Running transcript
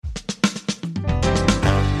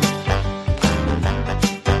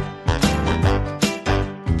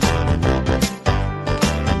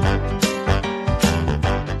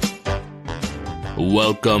and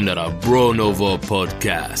welcome to the Bro Novo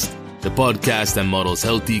podcast, the podcast that models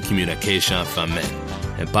healthy communication for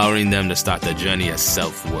men, empowering them to start the journey of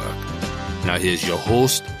self-work. Now here's your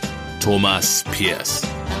host, Thomas Pierce.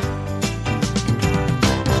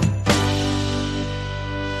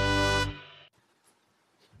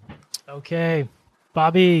 Okay,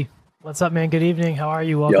 Bobby, what's up, man? Good evening. How are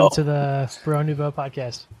you? Welcome to the Bro Nouveau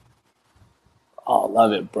podcast. Oh,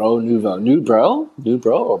 love it, Bro Nouveau. New bro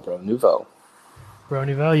or Bro Nouveau? Bro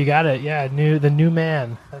Nouveau, you got it. Yeah, the new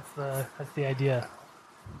man. That's the idea.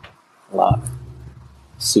 Love.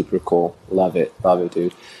 Super cool. Love it,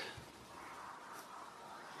 dude.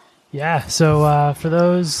 Yeah. So for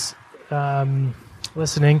those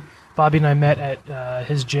listening, Bobby and I met at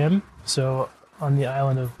his gym. So on the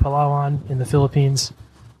island of Palawan in the Philippines.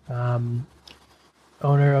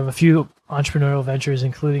 Owner of a few entrepreneurial ventures,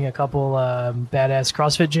 including a couple badass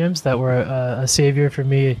CrossFit gyms that were a savior for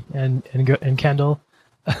me and Kendall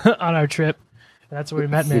on our trip. And that's where we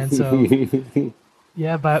met, man. So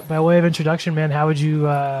yeah, by way of introduction, man, how would you,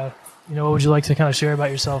 what would you like to kind of share about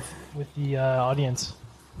yourself with the audience?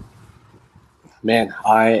 Man,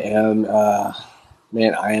 I am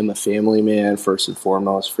a family man, first and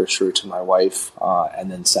foremost, for sure, to my wife, and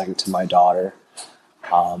then second to my daughter.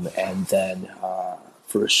 And then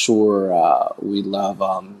for sure, we love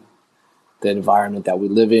the environment that we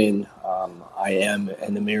live in. I am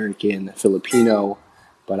an American Filipino,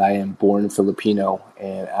 but I am born Filipino,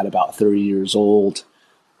 and at about 30 years old,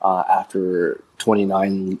 after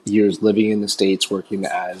 29 years living in the States, working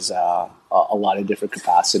as a lot of different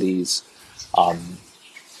capacities,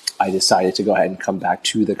 I decided to go ahead and come back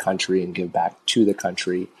to the country and give back to the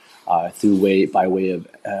country by way of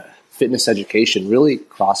fitness education. Really,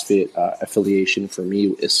 CrossFit affiliation for me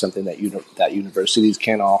is something that that universities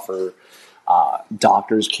can't offer,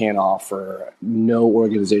 doctors can't offer, no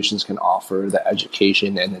organizations can offer the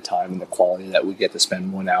education and the time and the quality that we get to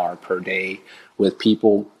spend 1 hour per day with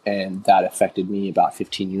people. And that affected me about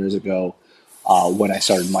 15 years ago when I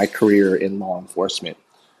started my career in law enforcement.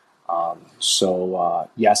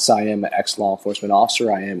 Yes, I am an ex-law enforcement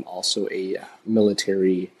officer. I am also a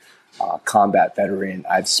military combat veteran.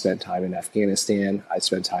 I've spent time in Afghanistan. I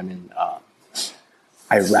spent time in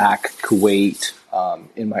Iraq, Kuwait,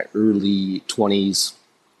 in my early 20s.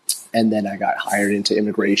 And then I got hired into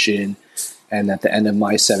immigration. And at the end of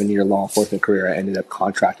my 7-year law enforcement career, I ended up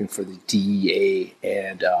contracting for the DEA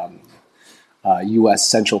and U.S.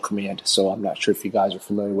 Central Command. So I'm not sure if you guys are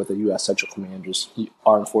familiar with the U.S. Central Command. Just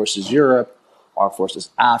Armed Forces Europe, Armed Forces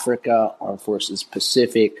Africa, Armed Forces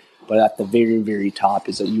Pacific. But at the very, very top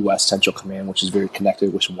is a U.S. Central Command, which is very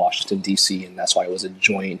connected with Washington, D.C., and that's why it was a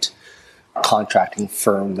joint contracting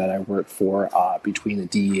firm that I worked for between the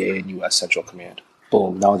DEA and U.S. Central Command.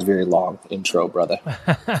 Boom. That was a very long intro, brother.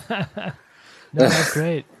 No, that's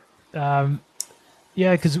great.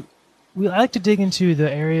 Because I like to dig into the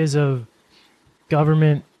areas of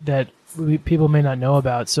government that people may not know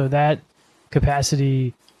about. So that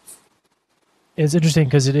capacity is interesting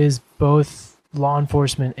because it is both law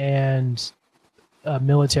enforcement and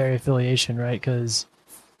military affiliation, right? Because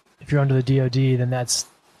if you're under the DOD, then that's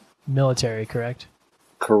military, correct?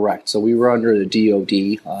 Correct. So we were under the DOD,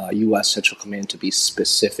 U.S. Central Command to be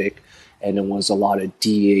specific, and it was a lot of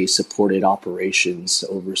DA-supported operations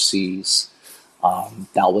overseas.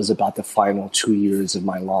 That was about the final 2 years of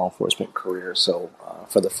my law enforcement career. So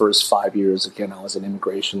for the first 5 years, again, I was an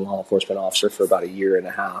immigration law enforcement officer for about a year and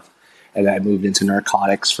a half. And I moved into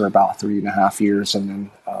narcotics for about 3.5 years. And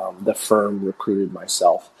then the firm recruited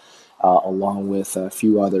myself along with a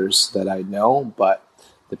few others that I know. But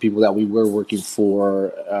the people that we were working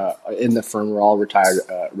for in the firm were all retired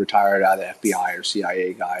out of FBI or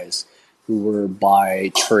CIA guys who were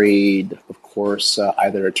by trade, of course,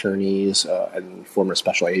 either attorneys and former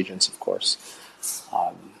special agents, of course.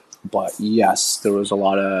 But yes, there was a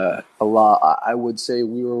lot. I would say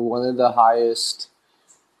we were one of the highest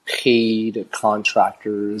paid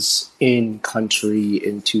contractors in country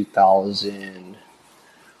in 2000.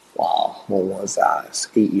 Wow, what was that? It's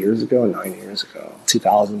 9 years ago,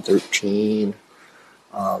 2013.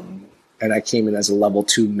 And I came in as a level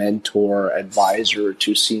 2 mentor advisor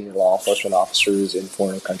to senior law enforcement officers in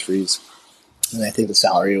foreign countries. And I think the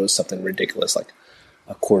salary was something ridiculous, like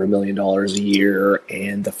 $250,000 a year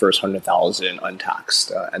and the first 100,000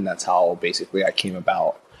 untaxed. And that's how basically I came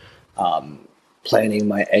about planning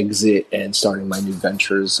my exit and starting my new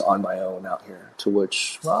ventures on my own out here, to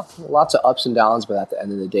which, well, lots of ups and downs, but at the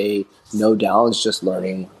end of the day, no downs, just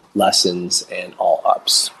learning lessons and all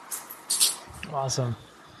ups. Awesome.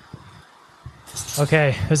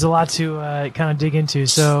 Okay, there's a lot to kind of dig into.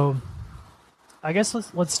 So I guess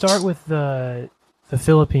let's start with the the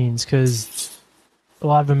Philippines, because a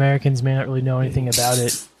lot of Americans may not really know anything about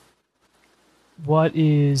it. How would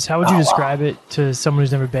you describe it to someone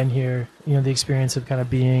who's never been here? You know, the experience of kind of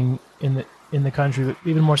being in the country, but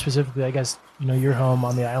even more specifically, I guess, you know, your home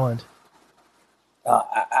on the island.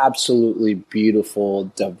 Absolutely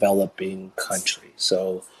beautiful, developing country.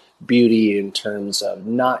 So beauty in terms of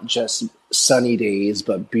not just sunny days,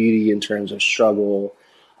 but beauty in terms of struggle,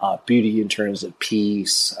 beauty in terms of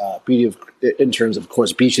peace, in terms of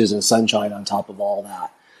course, beaches and sunshine on top of all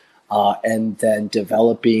that. And then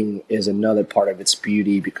developing is another part of its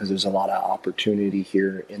beauty because there's a lot of opportunity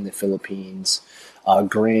here in the Philippines.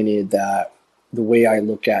 Granted that the way I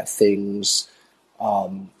look at things,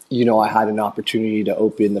 you know, I had an opportunity to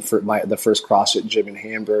open the first CrossFit gym in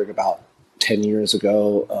Hamburg about 10 years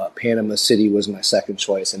ago. Panama City was my second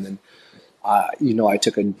choice. And then, you know, I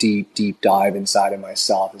took a deep, deep dive inside of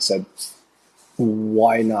myself and said,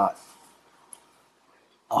 why not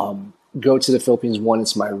go to the Philippines? One,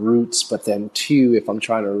 it's my roots. But then two, if I'm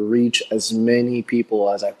trying to reach as many people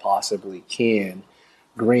as I possibly can,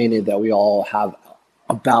 granted that we all have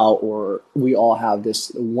we all have this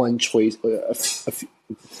one choice,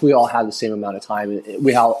 we all have the same amount of time.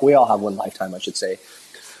 We all have one lifetime, I should say.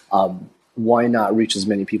 Why not reach as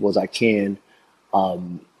many people as I can?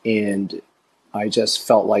 And I just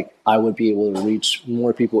felt like I would be able to reach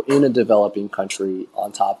more people in a developing country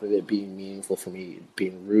on top of it being meaningful for me,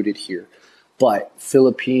 being rooted here. But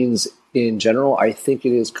Philippines in general, I think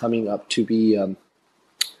it is coming up to be,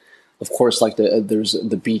 of course, like there's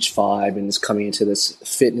the beach vibe, and it's coming into this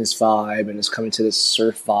fitness vibe, and it's coming to this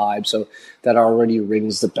surf vibe. So that already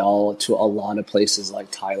rings the bell to a lot of places like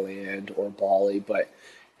Thailand or Bali. But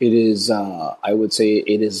it is, I would say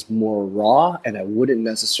it is more raw, and I wouldn't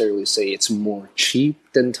necessarily say it's more cheap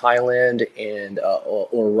than Thailand and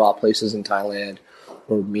or raw places in Thailand,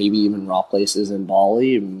 or maybe even raw places in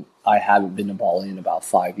Bali. I haven't been to Bali in about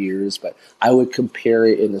 5 years, but I would compare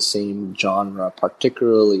it in the same genre,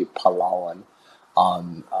 particularly Palawan.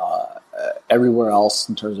 Everywhere else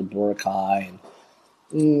in terms of Boracay and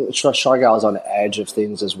Siargao is on the edge of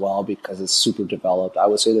things as well because it's super developed. I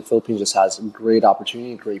would say the Philippines just has great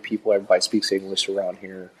opportunity, great people. Everybody speaks English around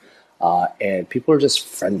here, and people are just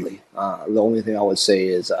friendly. The only thing I would say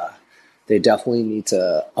is they definitely need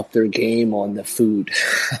to up their game on the food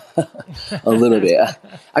a little bit.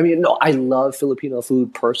 I mean, no, I love Filipino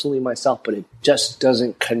food personally myself, but it just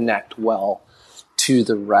doesn't connect well to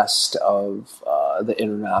the rest of the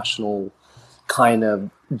international kind of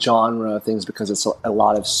genre of things because it's a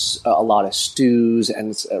lot of stews,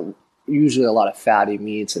 and it's usually a lot of fatty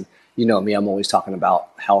meats. And you know me, I'm always talking about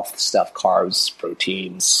health stuff, carbs,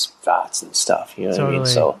 proteins, fats, and stuff. You know what I mean?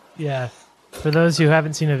 So yeah. For those who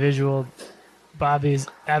haven't seen a visual, Bobby's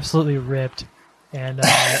absolutely ripped, and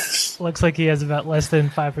looks like he has about less than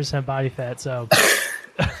 5% body fat. So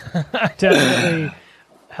definitely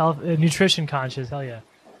nutrition conscious. Hell yeah.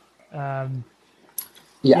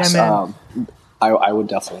 Yes, yeah, man. I would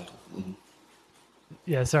definitely.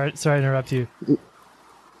 Yeah, sorry to interrupt you.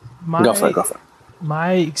 Go for it.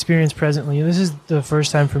 My experience presently, this is the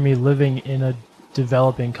first time for me living in a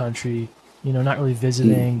developing country. You know, not really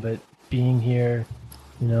visiting, but being here,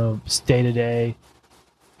 you know, day to day.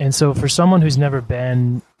 And so for someone who's never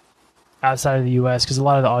been outside of the U.S., because a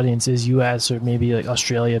lot of the audience is U.S. or maybe like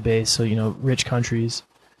Australia based, so, you know, rich countries.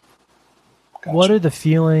 Gotcha. What are the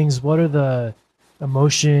feelings? What are the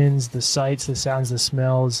emotions, the sights, the sounds, the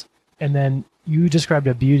smells? And then you described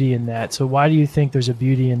a beauty in that. So why do you think there's a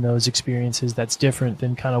beauty in those experiences that's different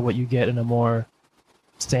than kind of what you get in a more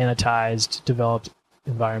sanitized, developed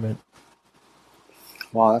environment?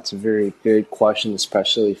 Wow, that's a very good question,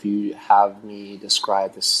 especially if you have me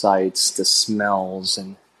describe the sights, the smells.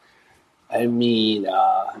 And I mean,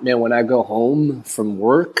 man, when I go home from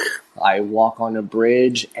work, I walk on a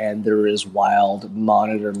bridge and there is wild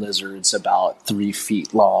monitor lizards about 3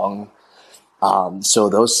 feet long. So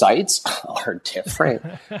those sights are different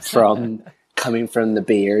from coming from the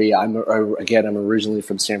Bay Area. I'm originally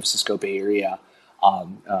from San Francisco Bay Area.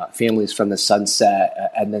 Families from the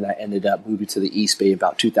Sunset, and then I ended up moving to the East Bay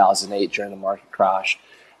about 2008 during the market crash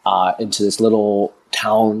into this little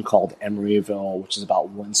town called Emeryville, which is about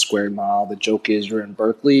 1 square mile. The joke is you're in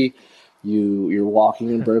Berkeley, you're walking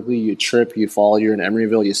in Berkeley, you trip, you fall, you're in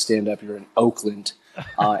Emeryville, you stand up, you're in Oakland,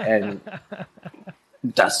 and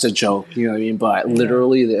that's the joke, you know what I mean? But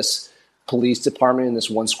literally this police department in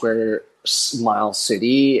this 1 square mile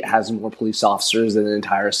city has more police officers than the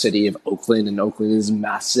entire city of Oakland, and Oakland is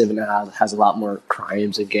massive and it has a lot more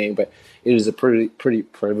crimes and gang, but it is a pretty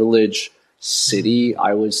privileged city,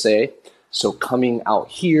 I would say. So coming out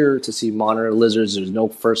here to see monitor lizards, there's no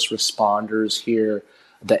first responders here.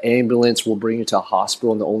 The ambulance will bring you to a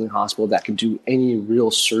hospital, and the only hospital that can do any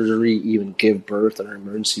real surgery, even give birth or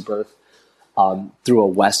emergency birth, through a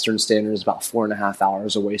Western standard is about 4.5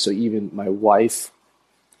 hours away. So even my wife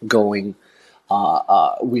going,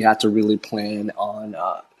 we had to really plan on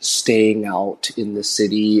staying out in the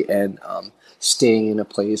city and staying in a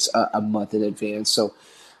place a month in advance. So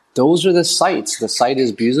those are the sites. The site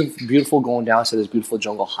is beautiful going down to this beautiful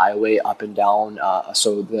jungle highway up and down.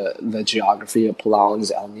 So the geography of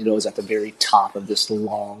Palawan, El Nido is at the very top of this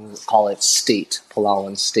long, call it state,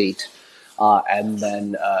 Palawan state. And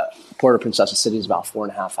then Puerto Princesa City is about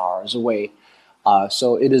 4.5 hours away.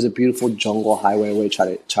 So it is a beautiful jungle highway.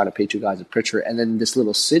 Try to paint you guys a picture. And then this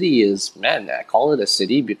little city is, man, I call it a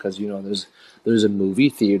city because, there's a movie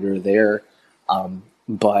theater there.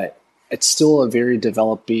 But it's still a very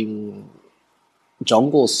developing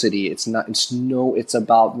jungle city. It's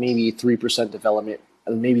about maybe 3% development,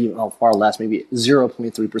 maybe far less, maybe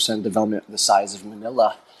 0.3% development the size of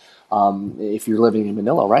Manila. If you're living in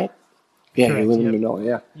Manila, right? Yeah, Correct, you're living yep. in Manila,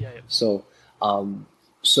 yeah. Yeah. So,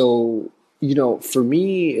 for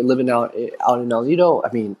me, living out in El Nido,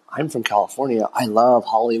 I mean, I'm from California. I love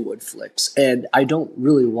Hollywood flicks, and I don't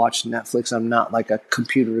really watch Netflix. I'm not like a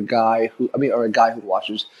computer guy or a guy who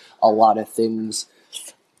watches a lot of things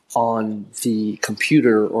on the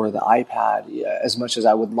computer or the iPad as much as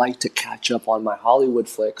I would like to catch up on my Hollywood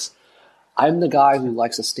flicks. I'm the guy who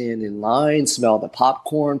likes to stand in line, smell the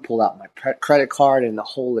popcorn, pull out my credit card, and the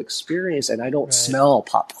whole experience. And I don't smell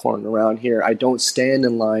popcorn around here. I don't stand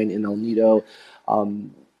in line in El Nido.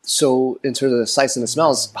 So in terms of the sights and the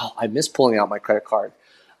smells, I miss pulling out my credit card.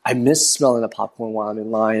 I miss smelling the popcorn while I'm in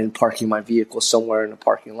line and parking my vehicle somewhere in a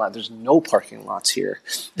parking lot. There's no parking lots here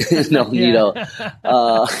in El Nido.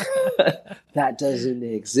 That doesn't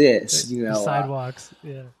exist. Sidewalks,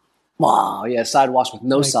 yeah. Wow, yeah, sidewalks with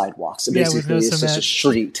no sidewalks. So basically, it's just a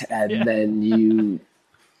street, and then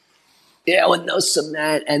with no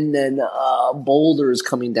cement, and then boulders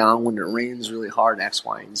coming down when it rains really hard, X,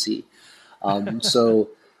 Y, and Z.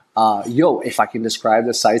 If I can describe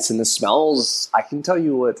the sights and the smells, I can tell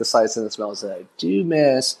you what the sights and the smells that I do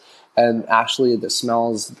miss, and actually the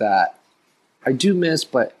smells that I do miss,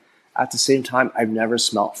 but at the same time, I've never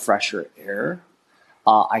smelled fresher air.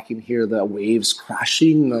 I can hear the waves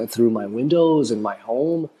crashing through my windows in my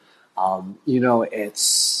home.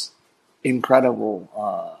 It's incredible.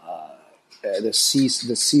 The sea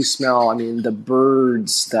smell. I mean, the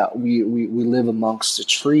birds that we live amongst the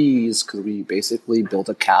trees because we basically built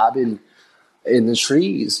a cabin in the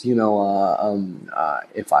trees. Maybe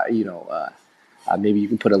you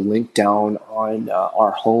can put a link down on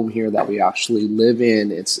our home here that we actually live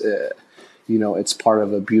in. It's part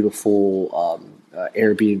of a beautiful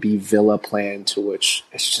Airbnb villa plan to which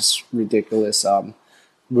it's just ridiculously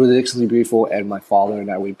beautiful. And my father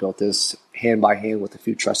and I, we built this hand by hand with a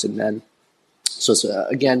few trusted men. So it's,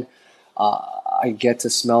 I get to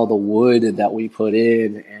smell the wood that we put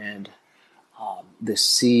in and the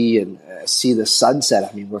sea and see the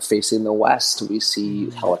sunset. I mean, we're facing the west. We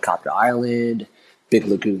see Helicopter Island, Big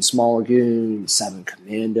Lagoon, Small Lagoon, Seven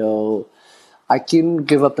Commando. I can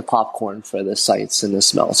give up the popcorn for the sights and the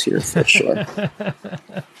smells here for sure.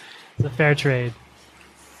 It's a fair trade.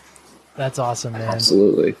 That's awesome, man.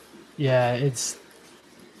 Absolutely. Yeah,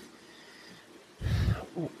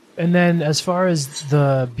 and then as far as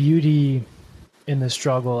the beauty in the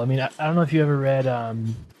struggle, I mean, I don't know if you ever read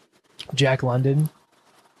Jack London,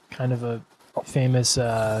 kind of a famous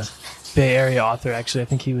Bay Area author, actually. I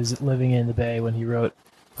think he was living in the Bay when he wrote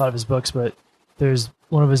a lot of his books, but there's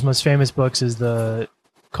one of his most famous books is The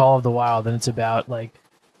Call of the Wild, and it's about like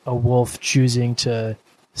a wolf choosing to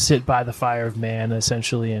sit by the fire of man,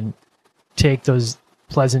 essentially, and take those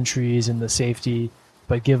pleasantries and the safety,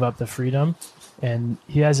 but give up the freedom. And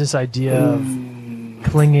he has this idea of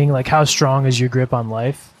clinging, like how strong is your grip on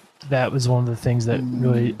life? That was one of the things that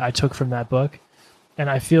really I took from that book. And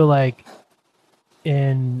I feel like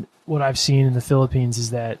in what I've seen in the Philippines is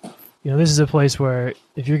that, this is a place where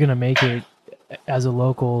if you're going to make it as a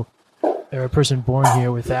local or a person born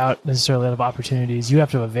here without necessarily a lot of opportunities, you have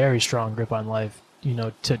to have a very strong grip on life,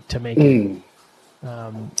 to make it.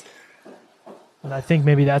 And I think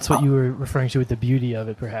maybe that's what you were referring to with the beauty of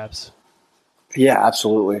it, perhaps. Yeah,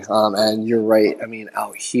 absolutely. And you're right. I mean,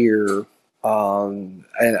 out here, and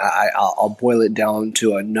I'll boil it down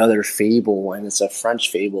to another fable, and it's a French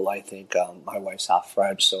fable, I think. My wife's half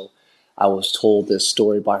French, so I was told this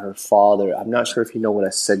story by her father. I'm not sure if you know what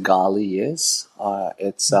a Segali is.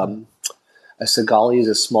 It's a A Sigali is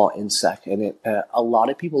a small insect, and a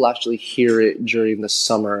lot of people actually hear it during the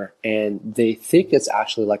summer, and they think it's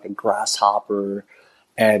actually like a grasshopper,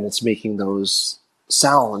 and it's making those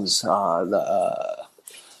sounds. Like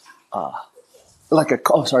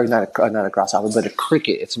not a grasshopper, but a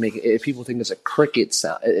cricket. It's making. People think it's a cricket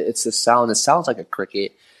sound. It's a sound that sounds like a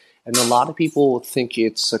cricket, and a lot of people think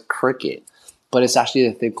it's a cricket. But it's actually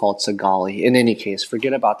a thing called Sigali. In any case,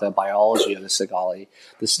 forget about the biology of the Sigali.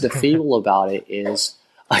 The fable about it is,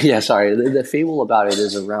 the fable about it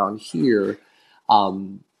is around here.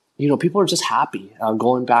 People are just happy.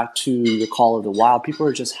 Going back to the Call of the Wild, people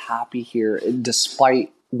are just happy here,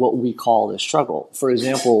 despite what we call the struggle. For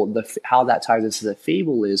example, how that ties into the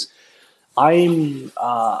fable is, the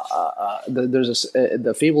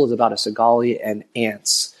fable is about a Sigali and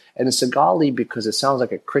ants. And a Sigali, because it sounds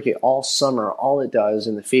like a cricket all summer, all it does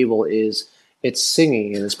in the fable is it's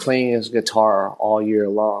singing and it's playing his guitar all year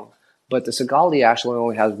long. But the Sigali actually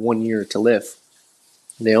only has 1 year to live.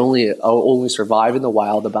 They only survive in the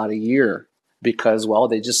wild about a year because, well,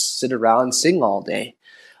 they just sit around and sing all day.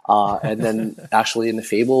 And then actually in the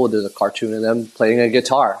fable, there's a cartoon of them playing a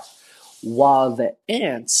guitar. While the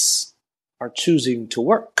ants are choosing to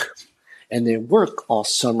work. And they work all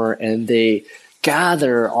summer and they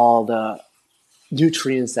gather all the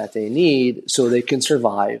nutrients that they need so they can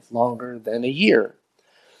survive longer than a year.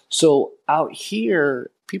 So out here,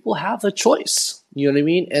 people have a choice, you know what I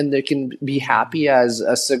mean? And they can be happy as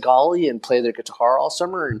a Sigali and play their guitar all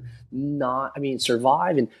summer and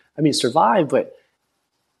survive, but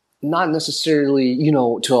not necessarily,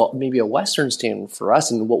 to maybe a Western standard for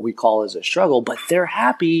us and what we call as a struggle, but they're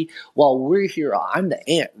happy while we're here. I'm the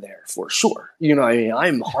ant there for sure.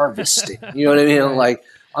 I'm harvesting, you know what I mean? Like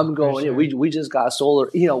I'm going, sure. We just got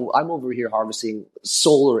solar, I'm over here harvesting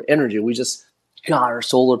solar energy. We just got our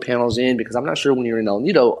solar panels in because I'm not sure when you're in El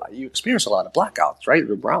Nido, you experience a lot of blackouts, right?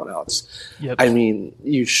 Or brownouts. Yep. I mean,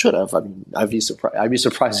 you should have. I mean, I'd be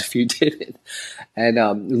surprised if you didn't.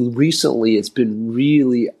 And recently, it's been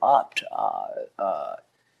really upped.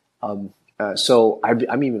 So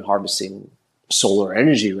I'm even harvesting solar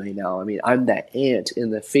energy right now. I mean, I'm that ant in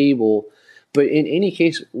the fable. But in any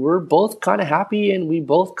case, we're both kind of happy and we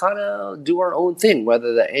both kind of do our own thing,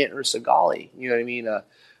 whether the ant or Sigali. You know what I mean?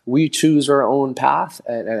 We choose our own path,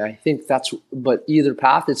 and I think but either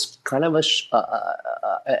path, it's kind of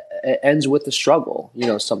it ends with the struggle,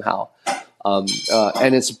 somehow.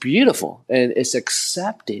 And it's beautiful and it's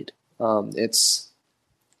accepted. It's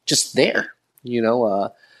just there,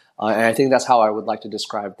 and I think that's how I would like to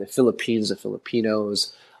describe the Philippines, the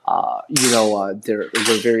Filipinos. They're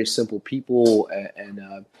very simple people,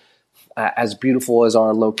 and as beautiful as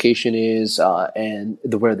our location is, and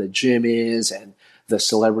where the gym is, and the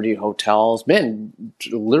celebrity hotels, man,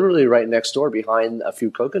 literally right next door behind a few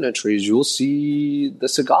coconut trees, you'll see the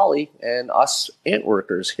Sigali and us ant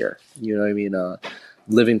workers here. You know what I mean?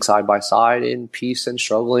 Living side by side in peace and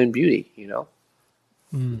struggle and beauty,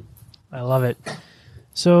 I love it.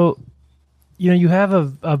 So, you have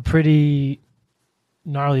a pretty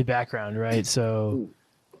gnarly background, right? So,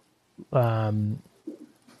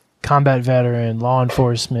 combat veteran, law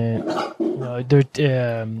enforcement, they're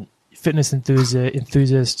fitness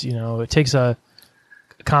enthusiast. It takes a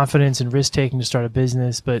confidence and risk taking to start a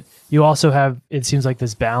business, but you also have, it seems like,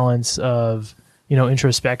 this balance of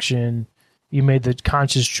introspection. You made the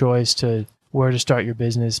conscious choice to where to start your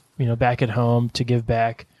business, back at home to give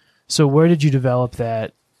back. So where did you develop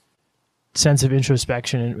that sense of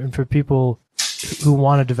introspection? And for people who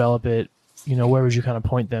want to develop it, where would you kind of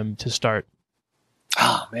point them to start?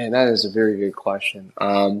 Oh man, that is a very good question.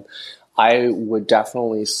 I would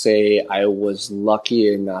definitely say I was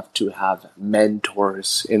lucky enough to have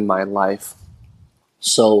mentors in my life.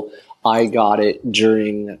 So I got it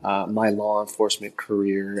during my law enforcement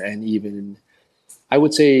career, and even I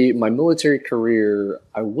would say my military career,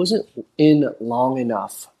 I wasn't in long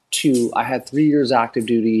enough I had 3 years active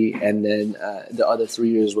duty, and then the other 3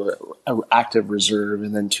 years were active reserve,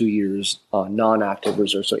 and then 2 years non-active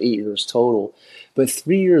reserve, so 8 years total. But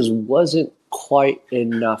 3 years wasn't quite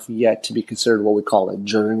enough yet to be considered what we call a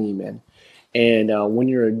journeyman. And when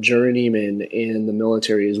you're a journeyman in the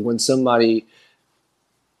military is when somebody,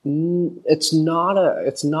 it's not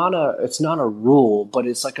a rule, but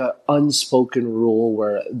it's like an unspoken rule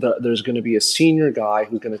where there's going to be a senior guy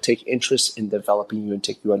who's going to take interest in developing you and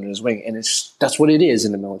take you under his wing. And that's what it is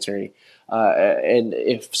in the military. And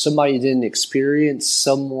if somebody didn't experience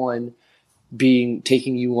someone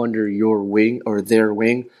taking you under your wing or their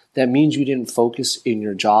wing, that means you didn't focus in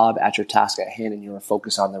your job at your task at hand, and you were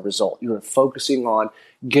focused on the result. You were focusing on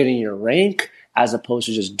getting your rank as opposed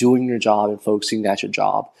to just doing your job and focusing at your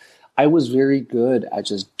job. I was very good at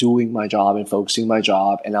just doing my job and focusing my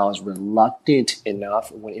job, and I was reluctant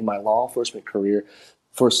enough when in my law enforcement career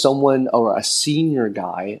for someone or a senior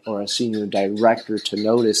guy or a senior director to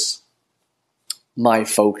notice my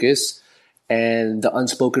focus. And the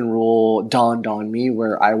unspoken rule dawned on me,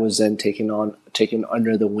 where I was then taken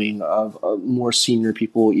under the wing of more senior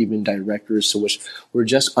people, even directors, so which were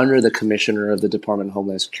just under the commissioner of the Department of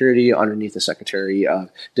Homeland Security, underneath the Secretary of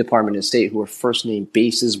Department of State, who were first name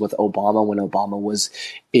bases with Obama when Obama was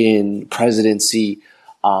in presidency,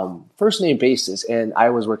 first name basis. And I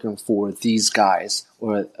was working for these guys.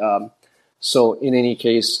 So in any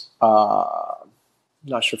case,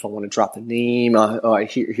 not sure if I want to drop the name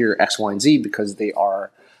here X, Y, and Z, because they are.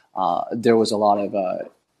 There was a lot of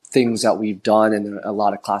things that we've done, and a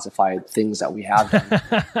lot of classified things that we have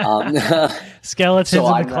done. Skeletons in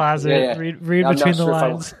the closet. Yeah. Read between the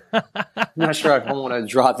lines. I'm not sure if I want to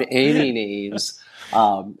drop any names,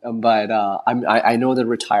 but I know they're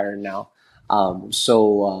retired now. And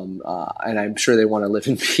I'm sure they want to live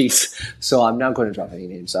in peace. So I'm not going to drop any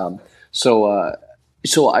names.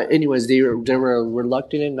 Anyways, they were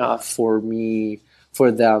reluctant enough for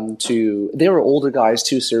them to. They were older guys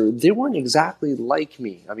too, so they weren't exactly like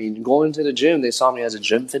me. I mean, going to the gym, they saw me as a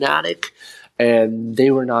gym fanatic, and they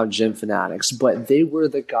were not gym fanatics, but they were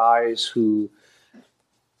the guys who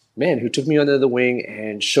took me under the wing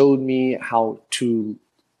and showed me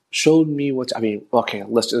what. I mean, okay,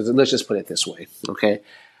 let's just put it this way. Okay,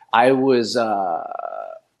 I was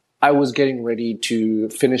getting ready to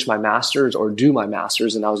finish my master's or do my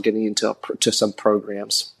master's, and I was getting into some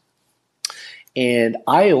programs. And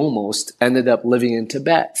I almost ended up living in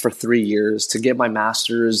Tibet for 3 years to get my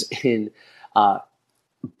master's in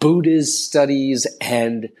Buddhist studies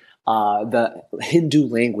and the Hindu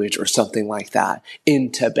language or something like that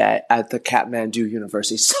in Tibet at the Kathmandu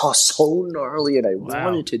University. So gnarly, and I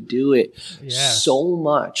wanted to do it so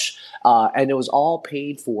much. And it was all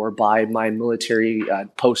paid for by my military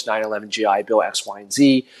post 9/11 GI Bill X, Y, and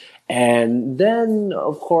Z. And then,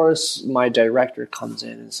 of course, my director comes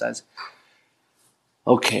in and says,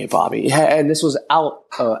 "Okay, Bobby," and this was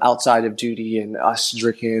outside of duty and us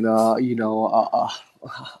drinking,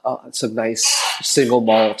 some nice single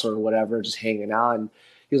malt or whatever, just hanging out. And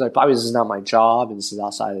he was like, "Bobby, this is not my job, and this is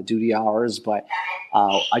outside of duty hours, but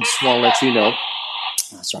I just want to let you know."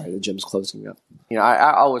 Sorry, the gym's closing up.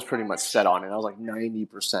 I was pretty much set on it. I was like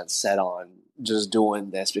 90% set on just doing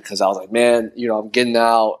this because I was like, man, I'm getting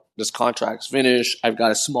out. This contract's finished. I've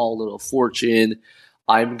got a small little fortune.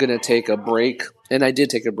 I'm going to take a break. And I did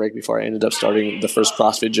take a break before I ended up starting the first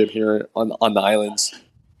CrossFit gym here on the islands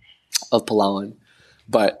of Palawan.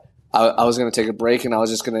 But I was going to take a break, and I was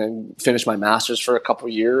just going to finish my master's for a couple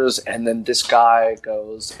of years. And then this guy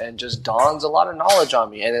goes and just dawns a lot of knowledge on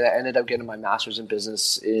me. And then I ended up getting my master's in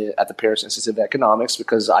business at the Paris Institute of Economics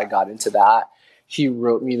because I got into that. He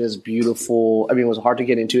wrote me this beautiful, it was hard to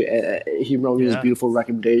get into. He wrote me this beautiful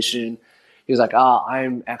recommendation. He was like,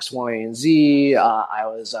 I'm X, Y, and Z. I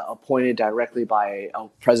was appointed directly by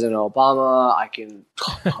President Obama. I can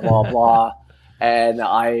blah, blah. And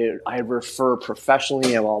I refer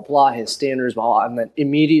professionally and blah, blah, his standards, blah, blah. And then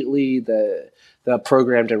immediately the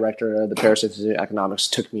program director of the Paris Institute of Economics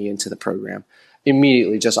took me into the program.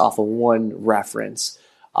 Immediately, just off of one reference.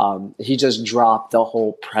 He just dropped the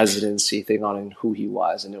whole presidency thing on and who he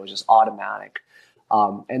was, and it was just automatic.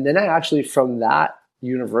 And then I actually, from that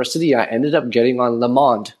university, I ended up getting on Le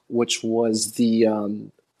Monde, which was the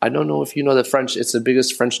I don't know if you know the French. It's the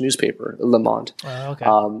biggest French newspaper, Le Monde. Okay.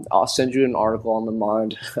 I'll send you an article on Le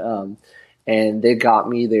Monde. And they got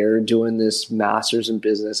me there doing this master's in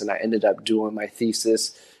business, and I ended up doing my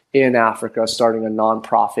thesis in Africa, starting a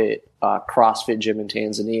nonprofit CrossFit gym in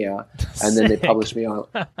Tanzania. And then they published me on,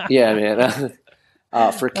 for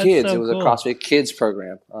kids. So it was cool. A CrossFit Kids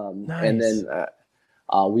program. Nice. And then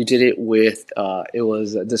we did it with, it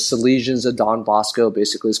was the Salesians of Don Bosco,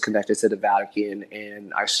 basically is connected to the Vatican.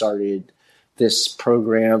 And I started this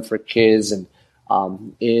program for kids and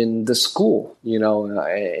in the school,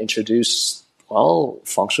 I introduced,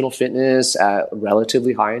 functional fitness at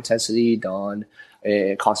relatively high intensity, done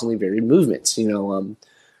and constantly varied movements, and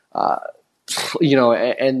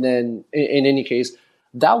then in any case,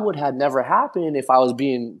 that would have never happened if I was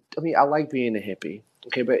I like being a hippie.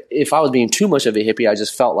 Okay. But if I was being too much of a hippie, I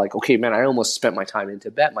just felt like, okay, man, I almost spent my time in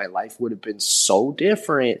Tibet. My life would have been so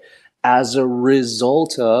different as a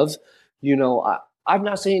result of, I'm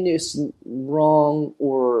not saying it's wrong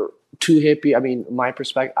or too hippie. I mean, my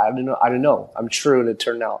perspective, I don't know. I'm sure it would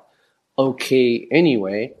turn out okay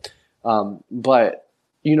anyway. But,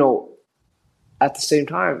 at the same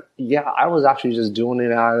time, yeah, I was actually just doing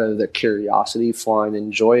it out of the curiosity, fun,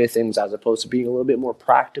 and joy of things, as opposed to being a little bit more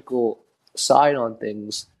practical side on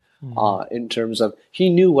things. In terms of, he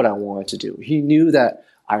knew what I wanted to do. He knew that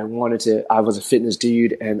I was a fitness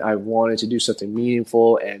dude and I wanted to do something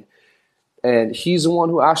meaningful. And he's the one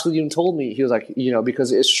who actually even told me, he was like,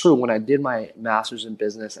 because it's true, when I did my master's in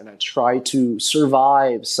business and I tried to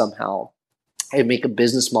survive somehow and make a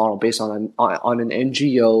business model based on an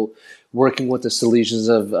NGO working with the Salesians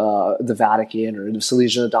of the Vatican or the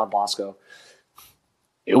Salesians of Don Bosco,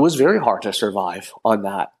 it was very hard to survive on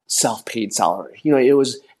that self-paid salary. It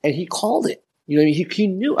was, and he called it. He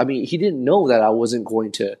knew. I mean, he didn't know that I wasn't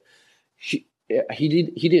going to. He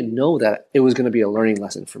didn't know that it was going to be a learning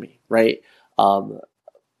lesson for me, right?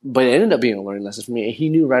 But it ended up being a learning lesson for me. And he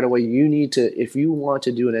knew right away, you need to, if you want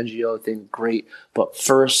to do an NGO thing, great. But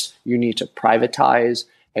first, you need to privatize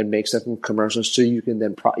and make something commercial, so you can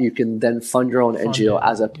then fund your own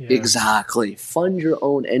NGO exactly, fund your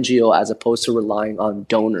own NGO as opposed to relying on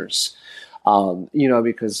donors.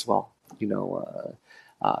 Because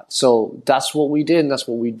so that's what we did, and that's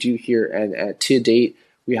what we do here. And to date,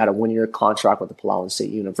 we had a 1-year contract with the Palawan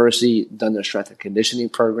State University, done their strength and conditioning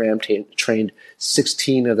program, trained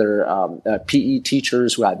 16 of their PE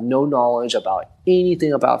teachers who had no knowledge about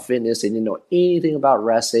anything about fitness. They didn't know anything about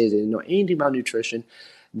rest days. They didn't know anything about nutrition.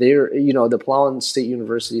 The Palawan State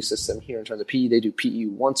University system here in terms of PE, they do PE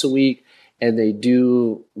once a week, and they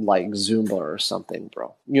do like Zumba or something,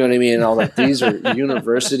 bro. You know what I mean? And I was like, these are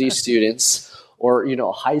university students or,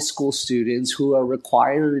 high school students who are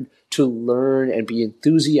required to learn and be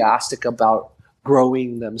enthusiastic about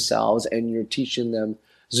growing themselves, and you're teaching them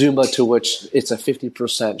Zumba, to which it's a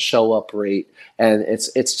 50% show up rate, and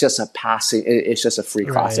it's just a passing. It's just a free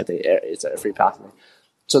class that it's a free passing.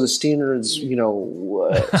 So the standards,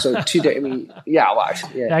 so today, I mean, yeah.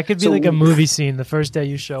 That could be like a movie scene. The first day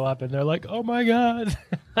you show up, and they're like, "Oh my god!"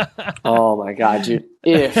 Oh my god, dude!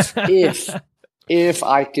 If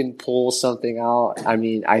I can pull something out, I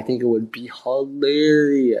mean, I think it would be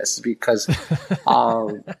hilarious because,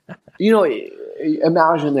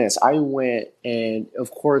 imagine this. I went, and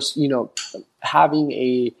of course, having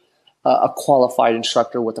a qualified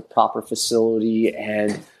instructor with a proper facility,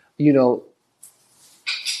 and,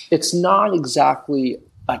 it's not exactly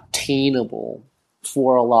attainable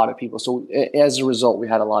for a lot of people. So as a result, we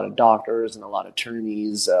had a lot of doctors and a lot of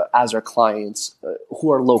attorneys as our clients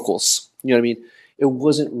who are locals. You know what I mean? It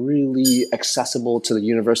wasn't really accessible to the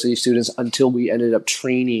university students until we ended up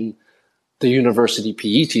training the university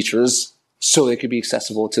PE teachers so they could be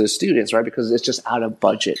accessible to the students, right? Because it's just out of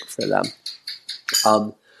budget for them.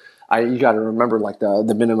 You got to remember, like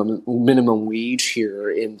the minimum wage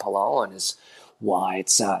here in Palawan is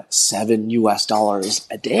it's $7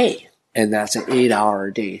 a day, and that's an 8-hour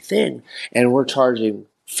a day thing, and we're charging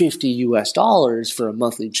 $50 for a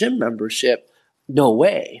monthly gym membership. No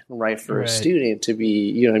way, right, for a student to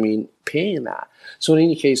be, paying that. So in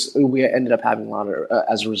any case, we ended up having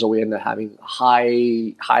as a result, we ended up having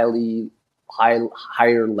higher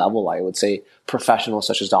level, I would say, professionals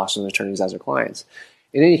such as doctors and attorneys as our clients.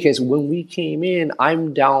 In any case, when we came in,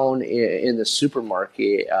 I'm down in the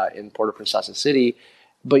supermarket in Puerto Princesa City,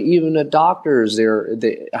 but even the doctors there,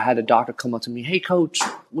 I had a doctor come up to me, "Hey, coach,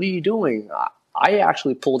 what are you doing?" I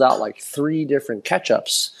actually pulled out like 3 different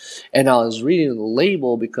ketchups, and I was reading the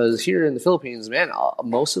label because here in the Philippines, man,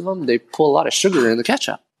 most of them, they put a lot of sugar in the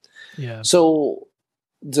ketchup. Yeah. So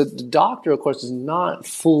the doctor, of course, is not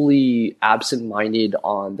fully absent-minded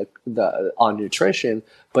on on nutrition,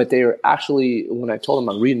 but they were actually, when I told them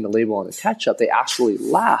I'm reading the label on the ketchup, they actually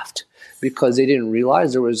laughed because they didn't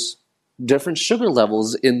realize there was different sugar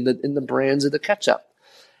levels in the brands of the ketchup.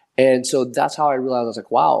 And so that's how I realized, I was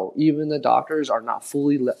like, wow, even the doctors are not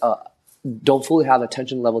don't fully have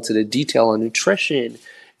attention level to the detail on nutrition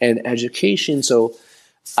and education. So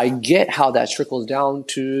I get how that trickles down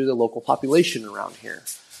to the local population around here.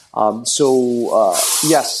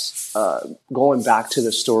 Yes, going back to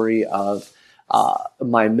the story of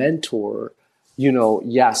my mentor,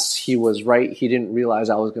 yes, he was right. He didn't realize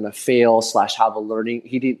I was going to fail / have a learning.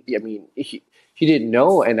 He didn't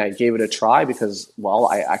know, and I gave it a try because,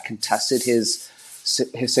 I contested his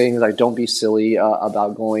saying, like, don't be silly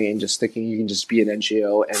about going and just thinking you can just be an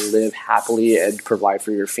NGO and live happily and provide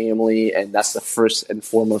for your family. And that's the first and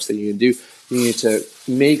foremost thing you can do. You need to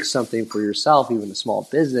make something for yourself, even a small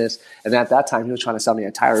business. And at that time, he was trying to sell me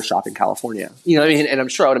a tire shop in California. You know what I mean? And I'm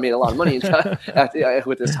sure I would have made a lot of money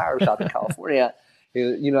with this tire shop in California.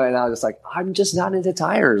 And I was just like, I'm just not into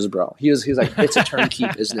tires, bro. He was like, it's a turnkey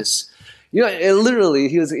business. You know, he literally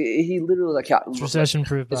like, It's recession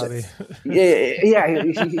proof, Bobby. He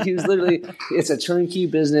was literally, it's a turnkey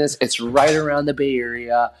business. It's right around the Bay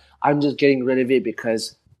Area. I'm just getting rid of it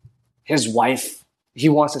because his wife, he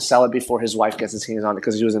wants to sell it before his wife gets his hands on it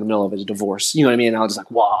because he was in the middle of a divorce. You know what I mean? And I was just like,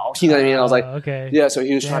 wow. You know what I mean? I was like, okay. Yeah, so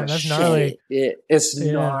he was trying to gnarly. It's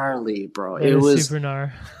gnarly, bro. It was super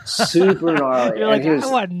gnarly. Super gnarly. You're like, I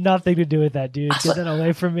want nothing to do with that, dude. Get that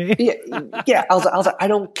away from me. Yeah. I was like, I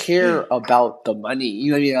don't care about the money.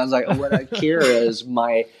 You know what I mean? I was like, what I care is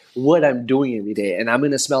what I'm doing every day. And I'm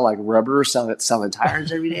going to smell like rubber selling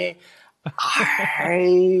tires every day. No,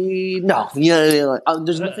 you know what I mean? Like,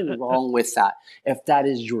 there's nothing wrong with that if that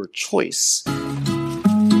is your choice.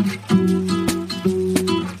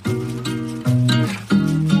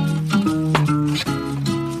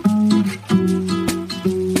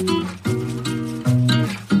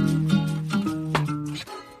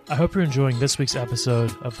 I hope you're enjoying this week's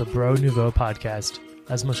episode of the Bro Nouveau podcast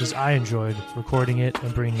as much as I enjoyed recording it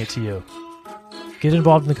and bringing it to you. Get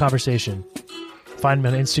involved in the conversation. Find me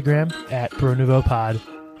on Instagram at Bro Nouveau Pod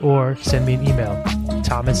or send me an email,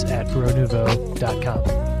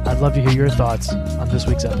 thomas@bronouveau.com. I'd love to hear your thoughts on this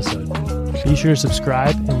week's episode. Be sure to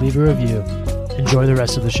subscribe and leave a review. Enjoy the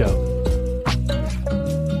rest of the show.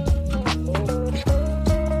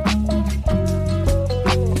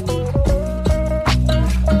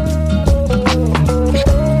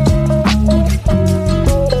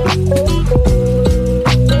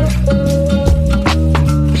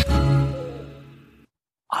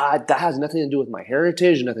 That has nothing to do with my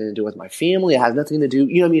heritage, nothing to do with my family. It has nothing to do,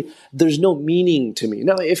 you know what I mean? There's no meaning to me.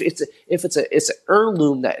 No, if it's an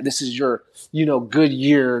heirloom that this is your,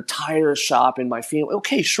 Goodyear tire shop in my family.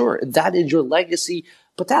 Okay, sure. That is your legacy,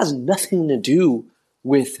 but that has nothing to do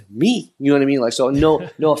with me. You know what I mean? Like, so no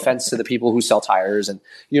offense to the people who sell tires and,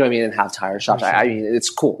 and have tire shops. I mean, it's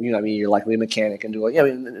cool. You know what I mean? You're likely a mechanic and do it. Yeah, I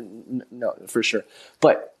mean, no, for sure.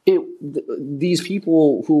 But these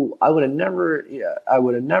people who I would have never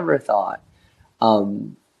thought,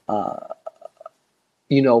 who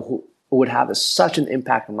would have such an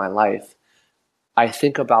impact on my life. I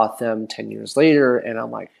think about them 10 years later and I'm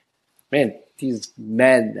like, man, these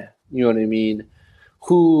men, you know what I mean,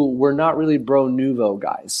 who were not really bro nouveau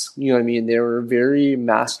guys. You know what I mean? They were very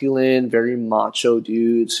masculine, very macho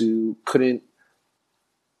dudes who couldn't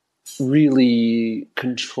really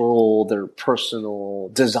control their personal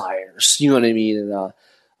desires. You know what I mean?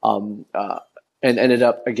 And ended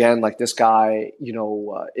up again like this guy,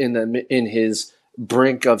 in his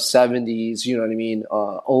brink of 70s. You know what I mean?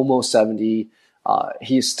 Almost 70.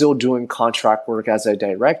 He's still doing contract work as a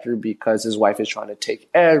director because his wife is trying to take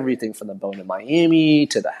everything from the bone in Miami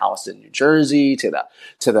to the house in New Jersey to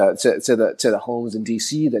the homes in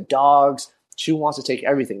DC, the dogs. She wants to take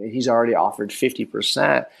everything, and he's already offered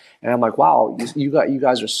 50%. And I'm like, wow, you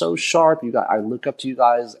guys are so sharp. I look up to you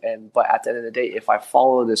guys, but at the end of the day, if I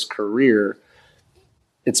follow this career,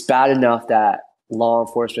 it's bad enough that law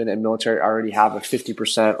enforcement and military already have a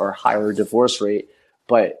 50% or higher divorce rate,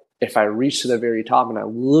 but if I reach to the very top and I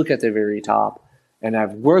look at the very top and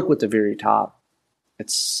I've worked with the very top,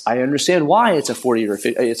 I understand why it's a 40 or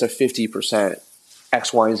 50, it's a 50%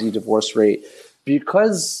 X, Y, and Z divorce rate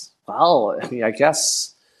because, well, I mean, I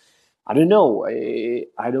guess, I don't know. I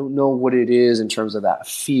don't know what it is in terms of that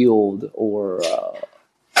field or,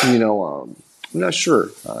 I'm not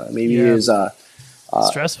sure. Maybe it is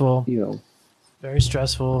stressful, very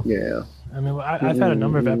stressful. Yeah. I mean, I've had a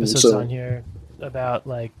number of episodes on here about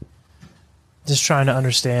like just trying to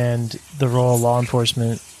understand the role law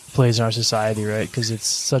enforcement plays in our society, right? Because it's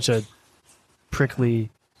such a prickly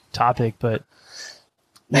topic, but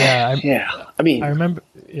I remember,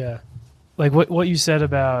 like what you said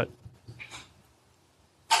about,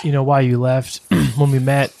 why you left when we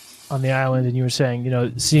met on the island, and you were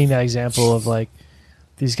saying, seeing that example of like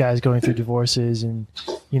these guys going through divorces, and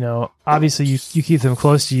obviously you keep them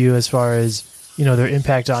close to you as far as their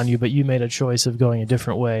impact on you, but you made a choice of going a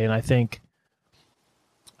different way. And I think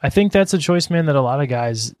that's a choice, man, that a lot of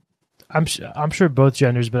guys, I'm sure both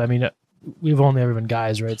genders, but I mean, we've only ever been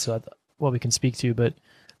guys, right? So that's what we can speak to, but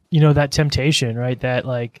that temptation, right? That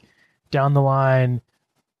like down the line,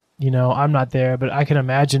 I'm not there, but I can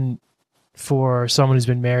imagine for someone who's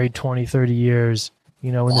been married 20, 30 years,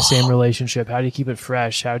 in the same relationship, how do you keep it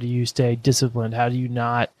fresh? How do you stay disciplined? How do you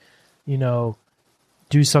not,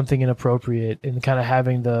 do something inappropriate, and kind of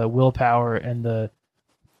having the willpower and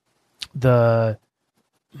the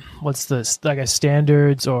what's this, like a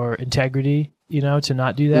standards or integrity, to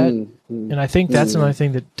not do that. And I think that's another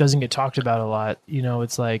thing that doesn't get talked about a lot.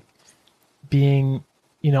 It's like being,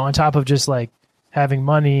 on top of just like having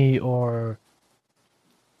money or,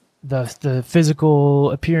 the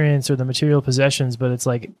physical appearance or the material possessions, but it's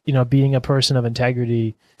like, being a person of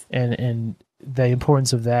integrity and the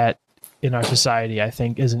importance of that in our society, I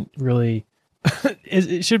think isn't really,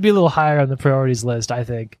 it should be a little higher on the priorities list, I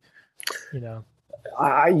think,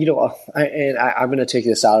 I'm going to take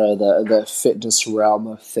this out of the fitness realm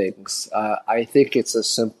of things. I think it's as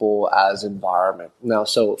simple as environment. Now,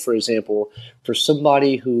 so for example, for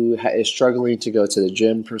somebody who is struggling to go to the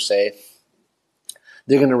gym per se,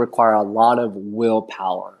 they're going to require a lot of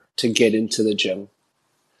willpower to get into the gym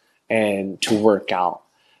and to work out.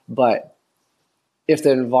 But if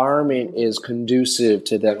the environment is conducive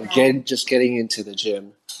to them just getting into the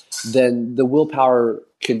gym, then the willpower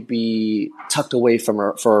could be tucked away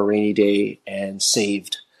for a rainy day and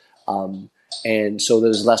saved. And so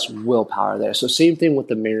there's less willpower there. So same thing with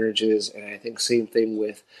the marriages, and I think same thing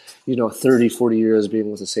with, 30, 40 years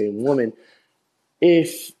being with the same woman.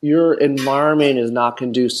 If your environment is not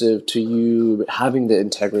conducive to you having the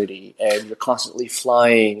integrity and you're constantly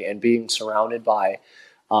flying and being surrounded by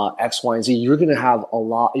X, Y, and Z, you're going to have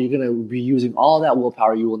you're going to be using all that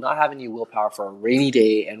willpower. You will not have any willpower for a rainy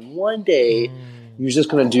day. And one day you're just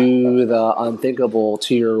going to do the unthinkable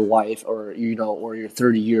to your wife or your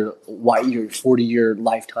 30-year, your 40-year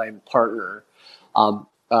lifetime partner,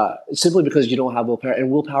 simply because you don't have willpower.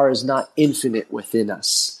 And willpower is not infinite within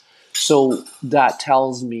us. So that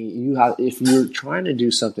tells me if you're trying to do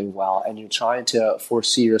something well and you're trying to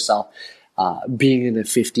foresee yourself being in a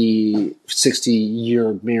 50,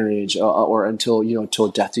 60-year marriage or until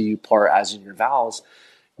death do you part, as in your vows,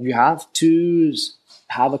 you have to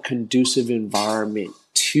have a conducive environment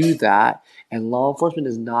to that. And law enforcement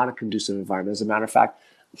is not a conducive environment. As a matter of fact,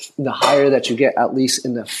 the higher that you get, at least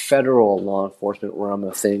in the federal law enforcement realm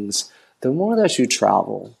of things, the more that you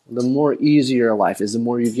travel, the more easier your life is, the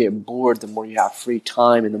more you get bored, the more you have free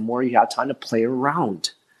time, and the more you have time to play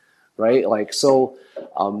around, right?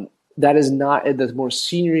 That is not, the more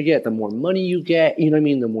senior you get, the more money you get,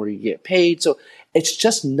 the more you get paid. So it's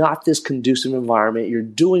just not this conducive environment. You're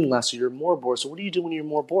doing less, so you're more bored. So what do you do when you're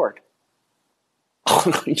more bored?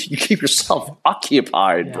 You keep yourself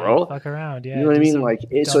occupied, bro. Fuck around, yeah. You know what I mean?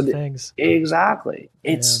 Things. Exactly.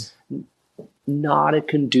 It's not a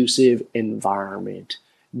conducive environment,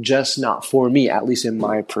 just not for me, at least in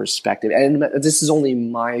my perspective. And this is only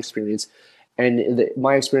my experience. And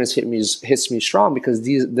my experience hits me strong because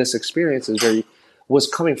this experience was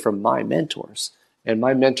coming from my mentors, and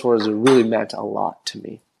my mentors really meant a lot to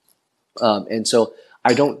me. And so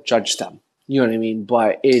I don't judge them, you know what I mean?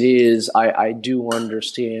 But it is, I do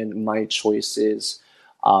understand my choices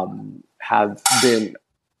have been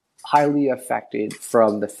highly affected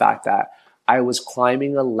from the fact that I was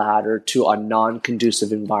climbing a ladder to a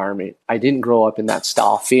non-conducive environment. I didn't grow up in that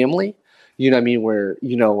style family, you know what I mean? Where,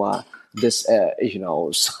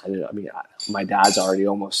 my dad's already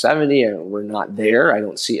almost 70 and we're not there. I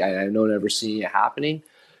don't ever see it happening.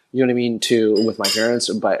 You know what I mean? With my parents,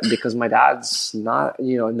 but because my dad's not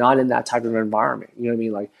in that type of environment, you know what I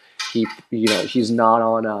mean? Like he's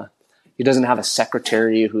not he doesn't have a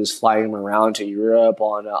secretary who's flying him around to Europe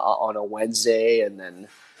on a Wednesday and then,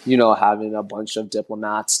 having a bunch of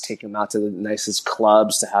diplomats take him out to the nicest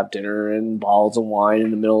clubs to have dinner and bottles of wine in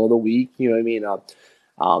the middle of the week. You know what I mean?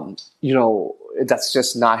 That's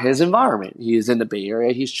just not his environment. He's in the Bay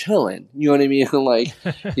Area. He's chilling. You know what I mean? Like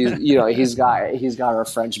he's got a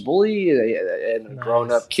French bully and nice.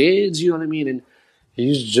 Grown up kids. You know what I mean? And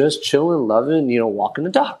he's just chilling, loving, walking the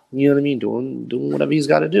dog. You know what I mean? Doing whatever he's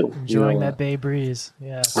got to do. Enjoying that bay breeze.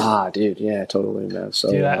 Yeah. Dude. Yeah, totally, man. So,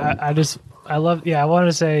 dude, I wanted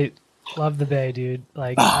to say, love the Bay, dude.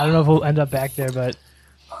 Like, I don't know if we'll end up back there, but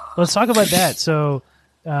let's talk about that. So,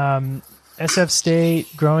 SF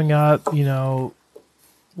State, growing up,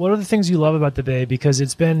 what are the things you love about the Bay? Because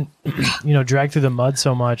it's been, dragged through the mud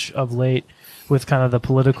so much of late with kind of the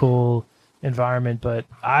political environment, but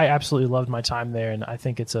I absolutely loved my time there, and I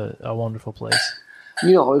think it's a wonderful place.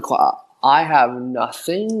 I have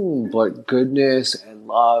nothing but goodness and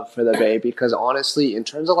love for the Bay because honestly, in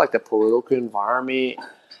terms of like the political environment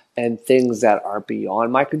and things that are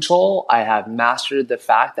beyond my control, I have mastered the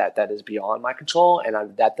fact that is beyond my control,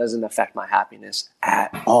 and that doesn't affect my happiness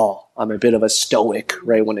at all. I'm a bit of a stoic,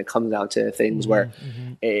 right, when it comes down to things where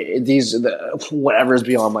whatever is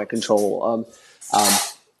beyond my control.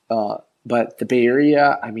 But the Bay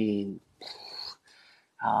Area, I mean,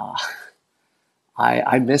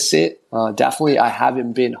 I miss it. Definitely, I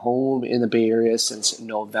haven't been home in the Bay Area since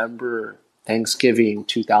November, Thanksgiving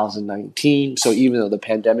 2019. So even though the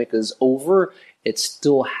pandemic is over, it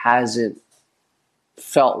still hasn't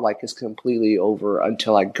felt like it's completely over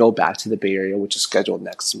until I go back to the Bay Area, which is scheduled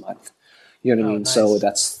next month. You know what I mean? Nice. So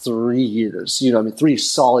that's 3 years. You know what I mean? 3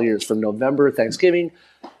 solid years from November Thanksgiving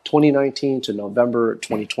 2019 to November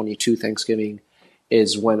 2022 Thanksgiving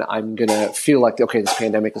is when I'm going to feel like, okay, this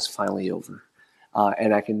pandemic is finally over.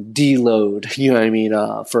 And I can deload, you know what I mean,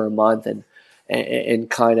 for a month and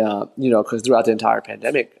kind of, you know, because throughout the entire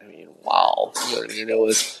pandemic, I mean, wow, you know what I mean? It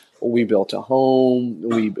was, we built a home.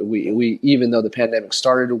 We even though the pandemic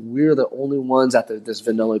started, we're the only ones at this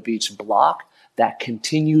Vanilla Beach block that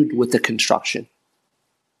continued with the construction.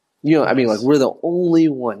 You know, I mean, like we're the only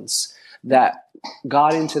ones that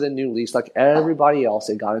got into the new lease, like everybody else.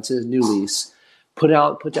 They got into the new lease, put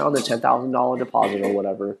down the $10,000 deposit or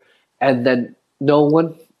whatever, and then no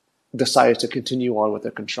one decided to continue on with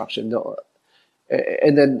the construction. No,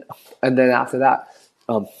 and then after that,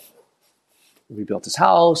 we built this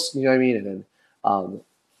house. You know what I mean?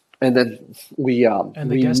 And then we and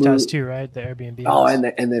the guest house too, right? The Airbnb. Oh, house.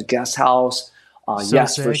 and the guest house. So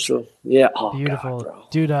yes, sick. for sure. Yeah. Oh, beautiful, God, bro.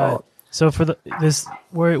 dude. So for this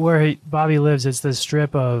where Bobby lives, it's this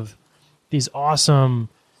strip of these awesome,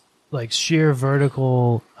 like sheer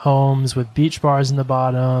vertical homes with beach bars in the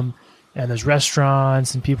bottom, and there's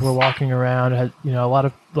restaurants and people are walking around. You know, a lot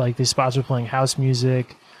of like these spots are playing house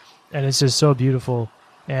music, and it's just so beautiful.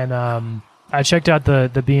 And I checked out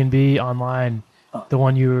the B&B online, the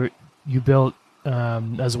one you built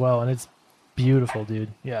as well, and it's beautiful,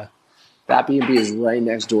 dude. Yeah. That B&B is right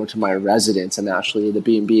next door to my residence, and actually the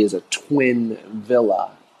B&B is a twin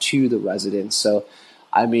villa to the residence. So,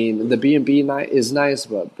 I mean, the B&B is nice,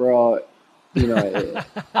 but bro, you know,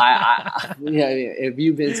 if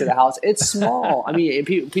you've been to the house, it's small. I mean,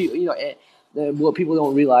 you know, what people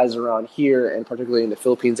don't realize around here, and particularly in the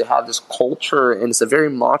Philippines, they have this culture, and it's a very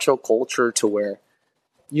macho culture to where,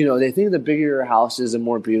 you know, they think the bigger your house is, the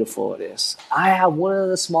more beautiful it is. I have one of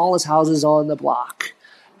the smallest houses on the block.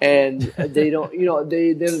 And they don't, you know,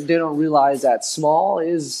 they don't realize that small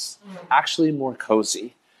is actually more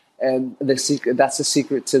cozy, and that's the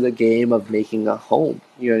secret to the game of making a home.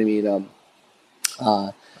 You know what I mean?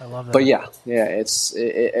 I love that. But yeah, it's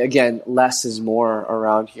again, less is more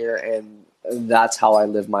around here, and that's how I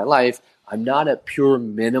live my life. I'm not a pure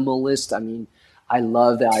minimalist. I mean, I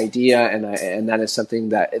love the idea, and that is something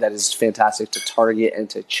that is fantastic to target and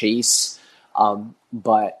to chase,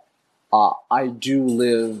 but. I do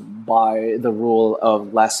live by the rule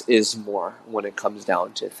of less is more when it comes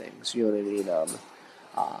down to things. You know what I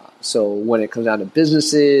mean? So when it comes down to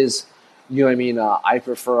businesses, you know what I mean? I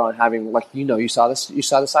prefer on having, like, you know, you saw the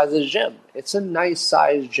size of the gym. It's a nice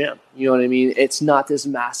size gym. You know what I mean? It's not this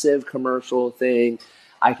massive commercial thing.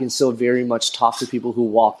 I can still very much talk to people who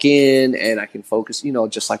walk in, and I can focus, you know,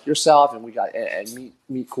 just like yourself, and we got and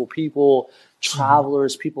meet cool people,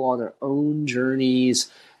 travelers, people on their own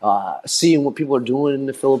journeys. Seeing what people are doing in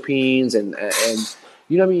the Philippines and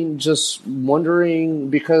you know what I mean, just wondering,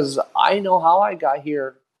 because I know how I got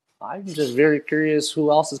here. I'm just very curious who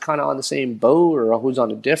else is kind of on the same boat, or who's on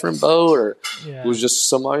a different boat, or who's just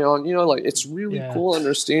somebody on, you know, like it's really cool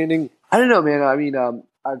understanding. I don't know, man. I mean,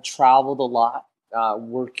 I've traveled a lot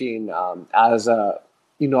working as a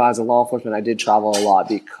law enforcement. I did travel a lot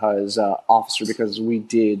because we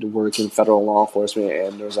did work in federal law enforcement,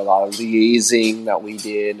 and there's a lot of liaising that we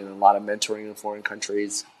did and a lot of mentoring in foreign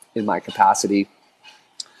countries in my capacity.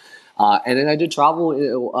 And then I did travel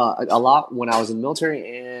a lot when I was in the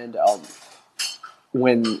military, and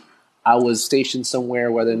when I was stationed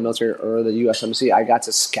somewhere, whether in the military or the U.S. Embassy, I got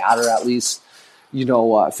to scatter at least,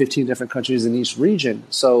 15 different countries in each region.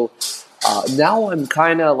 So now I'm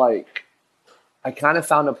kind of like, I kind of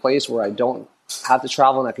found a place where I don't have to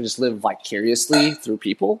travel, and I can just live vicariously through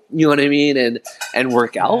people. You know what I mean? And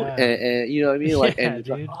work out, and you know what I mean? Like, dude.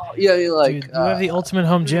 Dude, you have the ultimate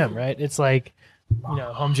home gym, right? It's like,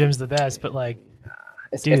 home gym's the best, but like,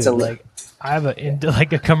 like I have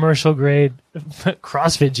a commercial grade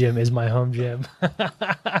CrossFit gym is my home gym.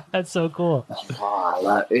 That's so cool. I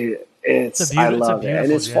love it. I love it,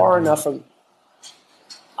 and it's gym, far dude. enough from.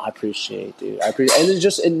 I appreciate, dude. And there's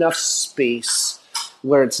just enough space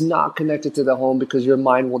where it's not connected to the home, because your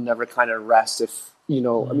mind will never kind of rest. If I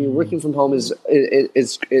mean, working from home is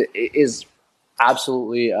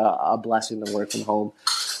absolutely a blessing to work from home.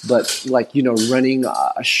 But running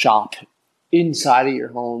a shop inside of your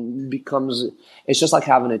home it's just like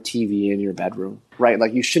having a TV in your bedroom, right?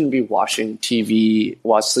 Like, you shouldn't be watching TV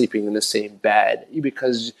while sleeping in the same bed,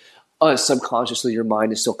 because subconsciously your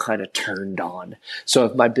mind is still kind of turned on. So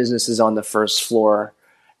if my business is on the first floor,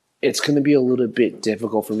 it's going to be a little bit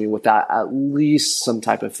difficult for me without at least some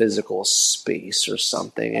type of physical space or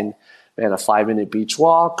something. And man, a 5-minute beach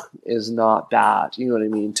walk is not bad,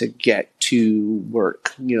 to get to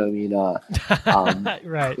work. You know what I mean?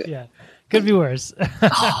 Right, yeah. Could be worse.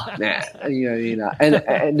 Oh, man,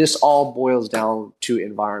 and this all boils down to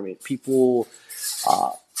environment. People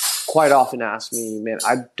quite often ask me, man,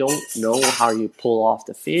 I don't know how you pull off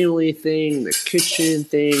the family thing, the kitchen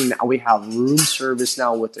thing. Now we have room service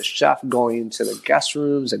now with the chef going into the guest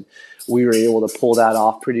rooms, and we were able to pull that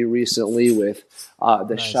off pretty recently with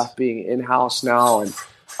the chef being in-house now, and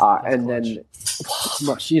then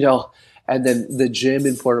and then the gym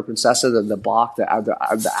in Puerto Princesa, the Bach,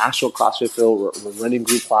 the actual CrossFit field, we're running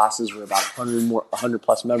group classes. We're about 100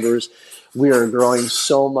 plus members. We are growing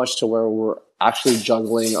so much to where we're actually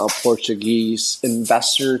juggling a Portuguese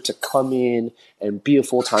investor to come in and be a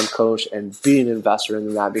full-time coach and be an investor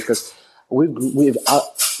in that, because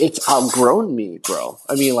it's outgrown me, bro.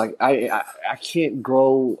 I mean, like I can't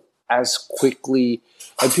grow as quickly,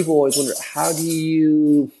 and people always wonder, how do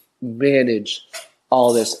you manage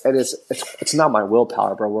all this? And it's not my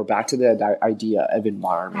willpower, bro. We're back to the idea of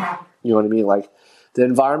environment. You know what I mean? Like, the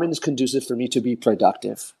environment is conducive for me to be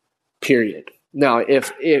productive, period. Now,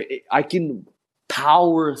 if I can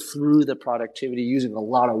power through the productivity using a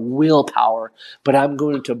lot of willpower, but I'm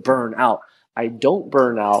going to burn out. I don't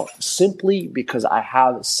burn out simply because I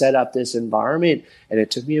have set up this environment, and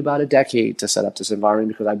it took me about a decade to set up this environment,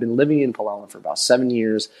 because I've been living in Palau for about 7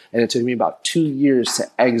 years, and it took me about 2 years to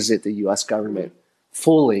exit the U.S. government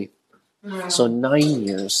fully. So 9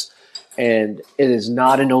 years. And it is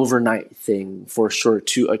not an overnight thing, for sure,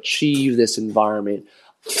 to achieve this environment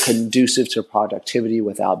conducive to productivity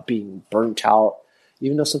without being burnt out.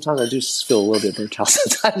 Even though sometimes I do feel a little bit burnt out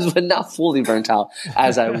sometimes, but not fully burnt out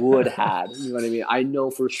as I would have. You know what I mean? I know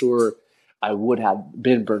for sure I would have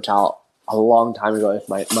been burnt out a long time ago if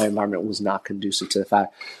my environment was not conducive to the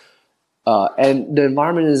fact. And the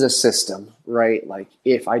environment is a system, right? Like,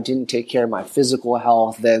 if I didn't take care of my physical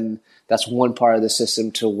health, then that's one part of the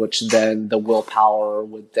system to which then the willpower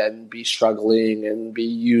would then be struggling and be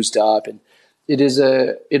used up. And it is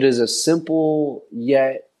a simple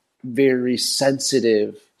yet very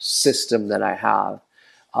sensitive system that I have,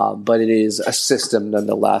 but it is a system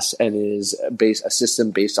nonetheless, and it is a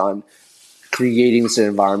system based on creating this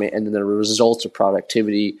environment, and then the results of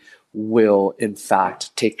productivity will in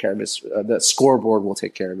fact take care of the scoreboard will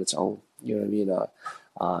take care of its own. You know what I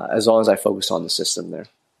mean? As long as I focus on the system there.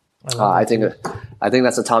 I think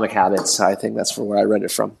that's Atomic Habits. I think that's from where I read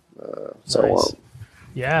it from. Nice.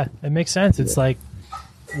 Yeah, it makes sense. It's like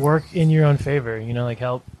work in your own favor, like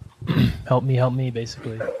help me,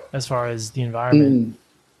 basically, as far as the environment.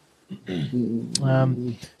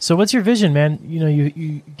 So what's your vision, man?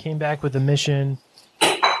 You came back with a mission.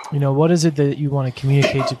 What is it that you want to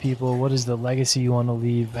communicate to people? What is the legacy you want to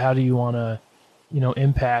leave? How do you want to,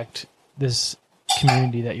 impact this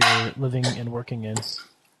community that you're living and working in?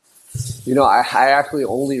 I actually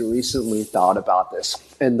only recently thought about this,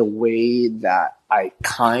 and the way that I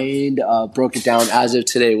kind of broke it down as of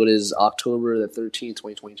today, what is October the 13th,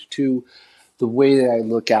 2022, the way that I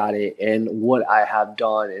look at it and what I have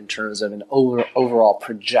done in terms of an overall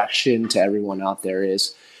projection to everyone out there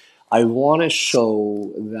is, I want to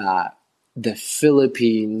show that the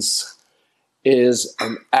Philippines is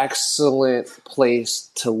an excellent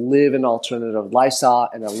place to live an alternative lifestyle,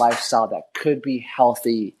 and a lifestyle that could be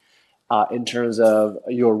healthy in terms of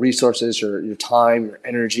your resources, your time, your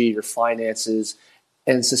energy, your finances,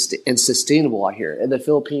 and sustainable out here. In the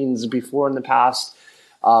Philippines, before in the past,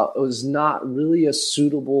 it was not really a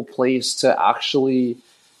suitable place to actually,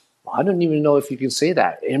 I don't even know if you can say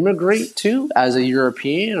that, immigrate to as a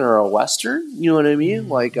European or a Western. You know what I mean?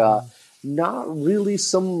 Like, not really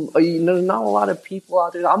not a lot of people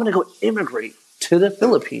out there. I'm going to go immigrate to the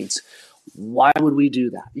Philippines. Why would we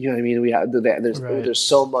do that? You know what I mean? There's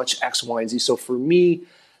so much X, Y, and Z. So for me,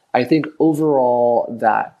 I think overall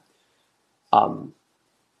that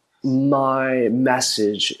my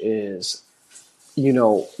message is,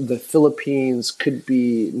 the Philippines could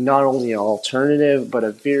be not only an alternative, but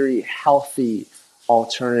a very healthy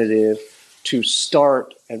alternative to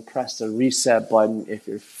start and press the reset button if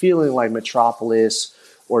you're feeling like Metropolis,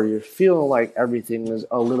 or you're feeling like everything is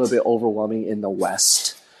a little bit overwhelming in the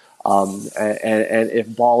West. And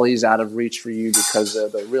if Bali's out of reach for you because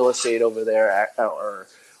of the real estate over there,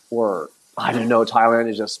 or I don't know, Thailand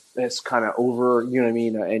is it's kind of over, you know what I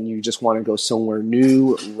mean? And you just want to go somewhere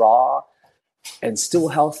new, raw, and still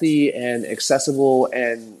healthy and accessible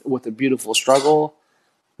and with a beautiful struggle,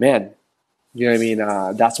 man, you know what I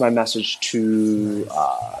mean? That's my message to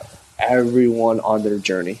everyone on their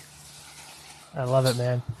journey. I love it,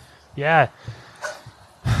 man. Yeah.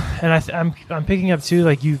 And I'm picking up too,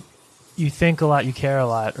 like you think a lot, you care a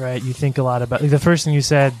lot, right? You think a lot about, like, the first thing you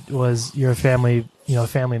said was you're a family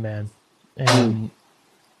man. And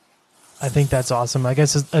I think that's awesome. I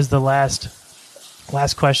guess as the last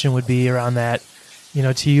question would be around that,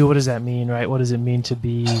 to you, what does that mean, right? What does it mean to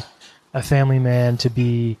be a family man, to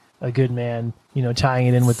be a good man, tying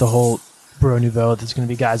it in with the whole Bro Nouveau? There's going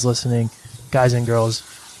to be guys listening, guys and girls,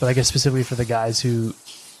 but I guess specifically for the guys who,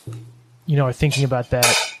 are thinking about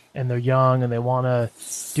that and they're young and they want to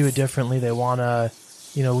do it differently. They want to,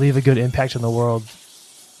 leave a good impact on the world.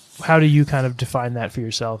 How do you kind of define that for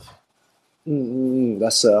yourself?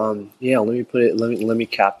 That's let me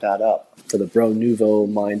cap that up for the Bro Nouveau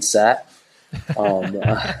mindset.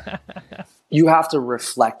 You have to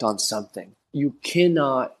reflect on something. You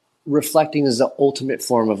cannot. Reflecting is the ultimate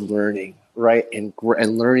form of learning, right? And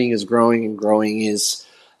learning is growing, and growing is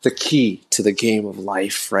the key to the game of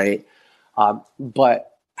life, right?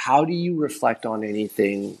 But how do you reflect on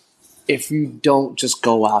anything if you don't just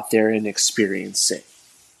go out there and experience it,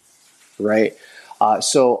 right?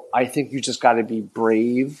 So I think you just got to be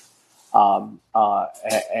brave, and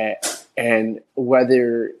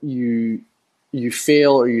whether you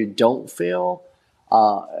fail or you don't fail,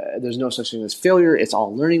 there's no such thing as failure. It's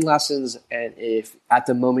all learning lessons. And if at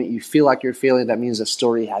the moment you feel like you're failing, that means the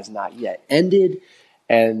story has not yet ended.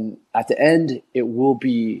 And at the end, it will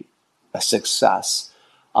be a success.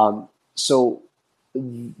 So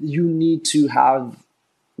you need to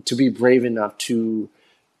be brave enough to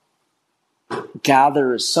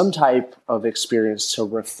gather some type of experience to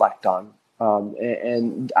reflect on.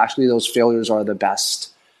 And actually those failures are the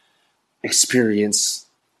best experiences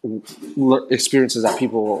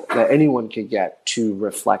that anyone could get to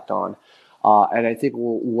reflect on. And I think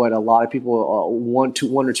what a lot of people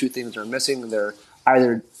one or two things are missing. They're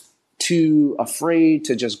either too afraid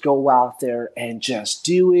to just go out there and just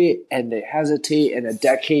do it, and they hesitate, and a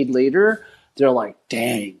decade later they're like,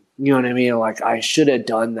 dang, you know what I mean? Like, I should have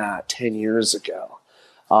done that 10 years ago,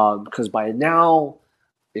 because by now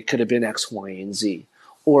it could have been X, Y, and Z.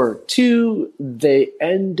 Or two, they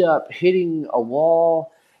end up hitting a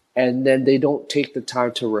wall and then they don't take the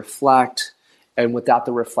time to reflect. And without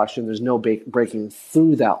the reflection, there's no breaking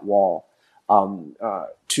through that wall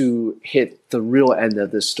to hit the real end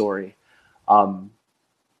of this story. Now,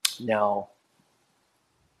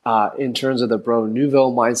 in terms of the Bro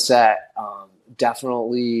Nouveau mindset,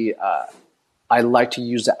 definitely I like to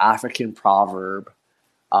use the African proverb.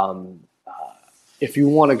 If you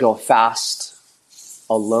want to go fast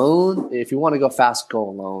alone, if you want to go fast, go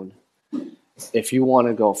alone. If you want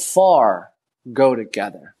to go far, go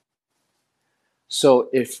together. So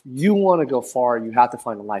if you want to go far, you have to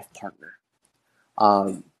find a life partner.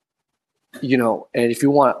 And if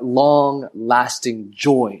you want long-lasting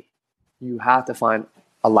joy, you have to find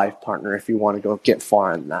a life partner if you want to go get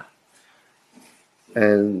far in that.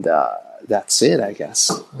 And that's it, I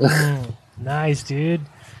guess. Nice, dude.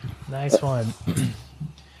 Nice one.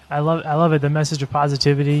 I love it. The message of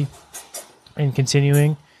positivity and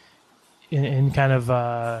continuing in kind of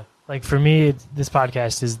like for me, this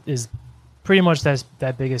podcast is pretty much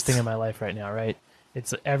that biggest thing in my life right now, right?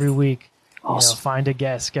 It's every week, awesome. Find a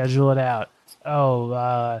guest, schedule it out.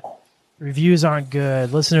 Reviews aren't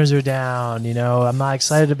good. Listeners are down. I'm not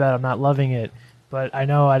excited about it. I'm not loving it. But I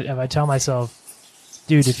know if I tell myself,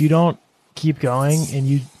 dude, if you don't keep going and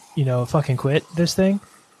you fucking quit this thing,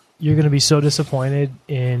 you're going to be so disappointed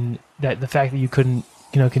in the fact that you couldn't,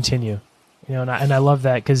 continue, and I love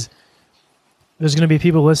that because there's going to be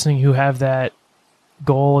people listening who have that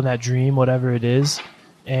goal and that dream, whatever it is.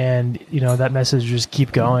 And, that message, just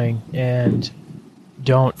keep going and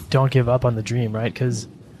don't give up on the dream, right? Because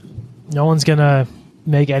no one's going to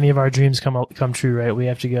make any of our dreams come true, right? We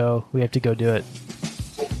have to go do it.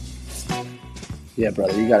 Yeah,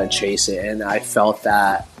 brother, you got to chase it. And I felt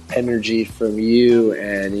that energy from you,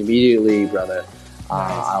 and immediately, brother,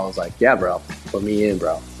 I was like, yeah, bro, put me in,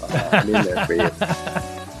 bro. I'm in there for you.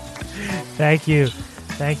 Thank you,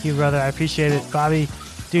 brother. I appreciate it. Bobby,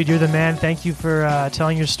 dude, you're the man. Thank you for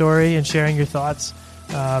telling your story and sharing your thoughts.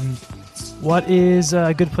 What is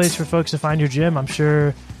a good place for folks to find your gym? I'm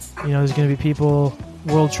sure there's going to be people,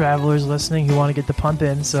 world travelers listening who want to get the pump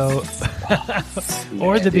in, so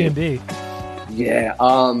or the B&B. Yeah,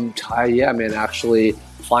 man, actually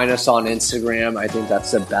find us on Instagram. I think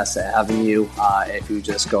that's the best avenue. If you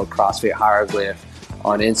just go CrossFit Hieroglyph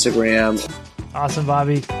on Instagram. Awesome,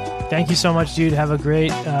 Bobby. Thank you so much, dude. Have a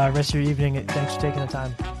great rest of your evening. Thanks for taking the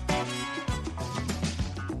time.